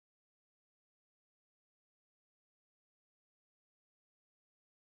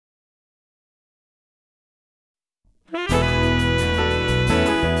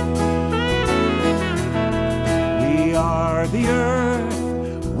the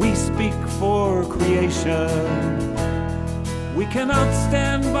earth, we speak for creation. We cannot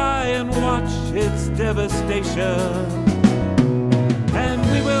stand by and watch its devastation. And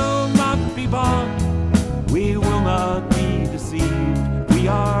we will not be bought, we will not be deceived. We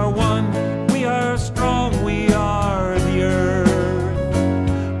are one, we are strong, we are the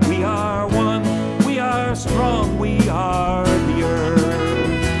earth. We are one, we are strong, we are the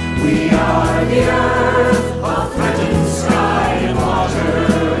earth. We are the earth of threatened sky and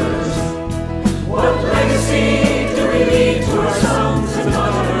waters. What legacy do we leave to our sons and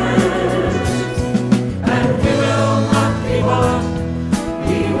daughters? And we will not be bought,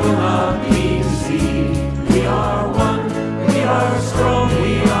 we will not be deceived. We are one, we are strong,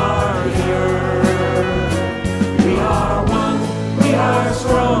 we are the earth. We are one, we are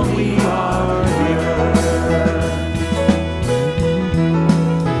strong, we are the earth.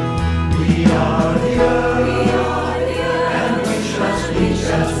 We are the earth, and we shall reach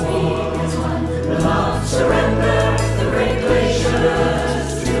as one. Will not surrender the great glaciers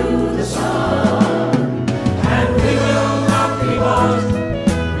to the sun. And we will not be bought,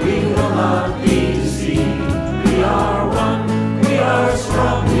 we will not be deceived. We are one, we are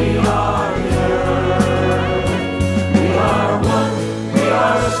strong, we are the earth. We are one, we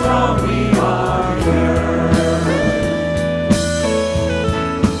are strong, we are the earth.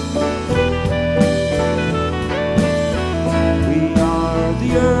 We are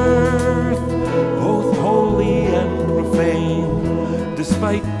the earth, both holy and profane.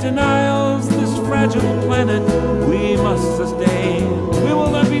 Despite denials, this fragile planet we must sustain. We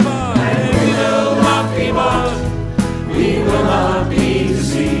will not be bought, and we will not be bought. We will not be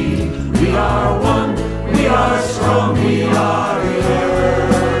deceived. We are one, we are strong, we are the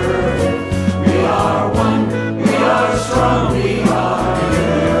earth. We are one, we are strong, we are the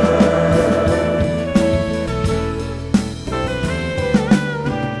earth.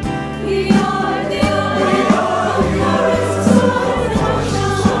 We are the earth,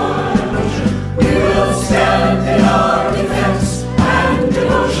 we will stand in our defense and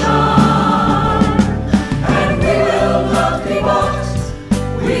devotion. And we will not be bought,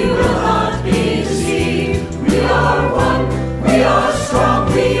 we will not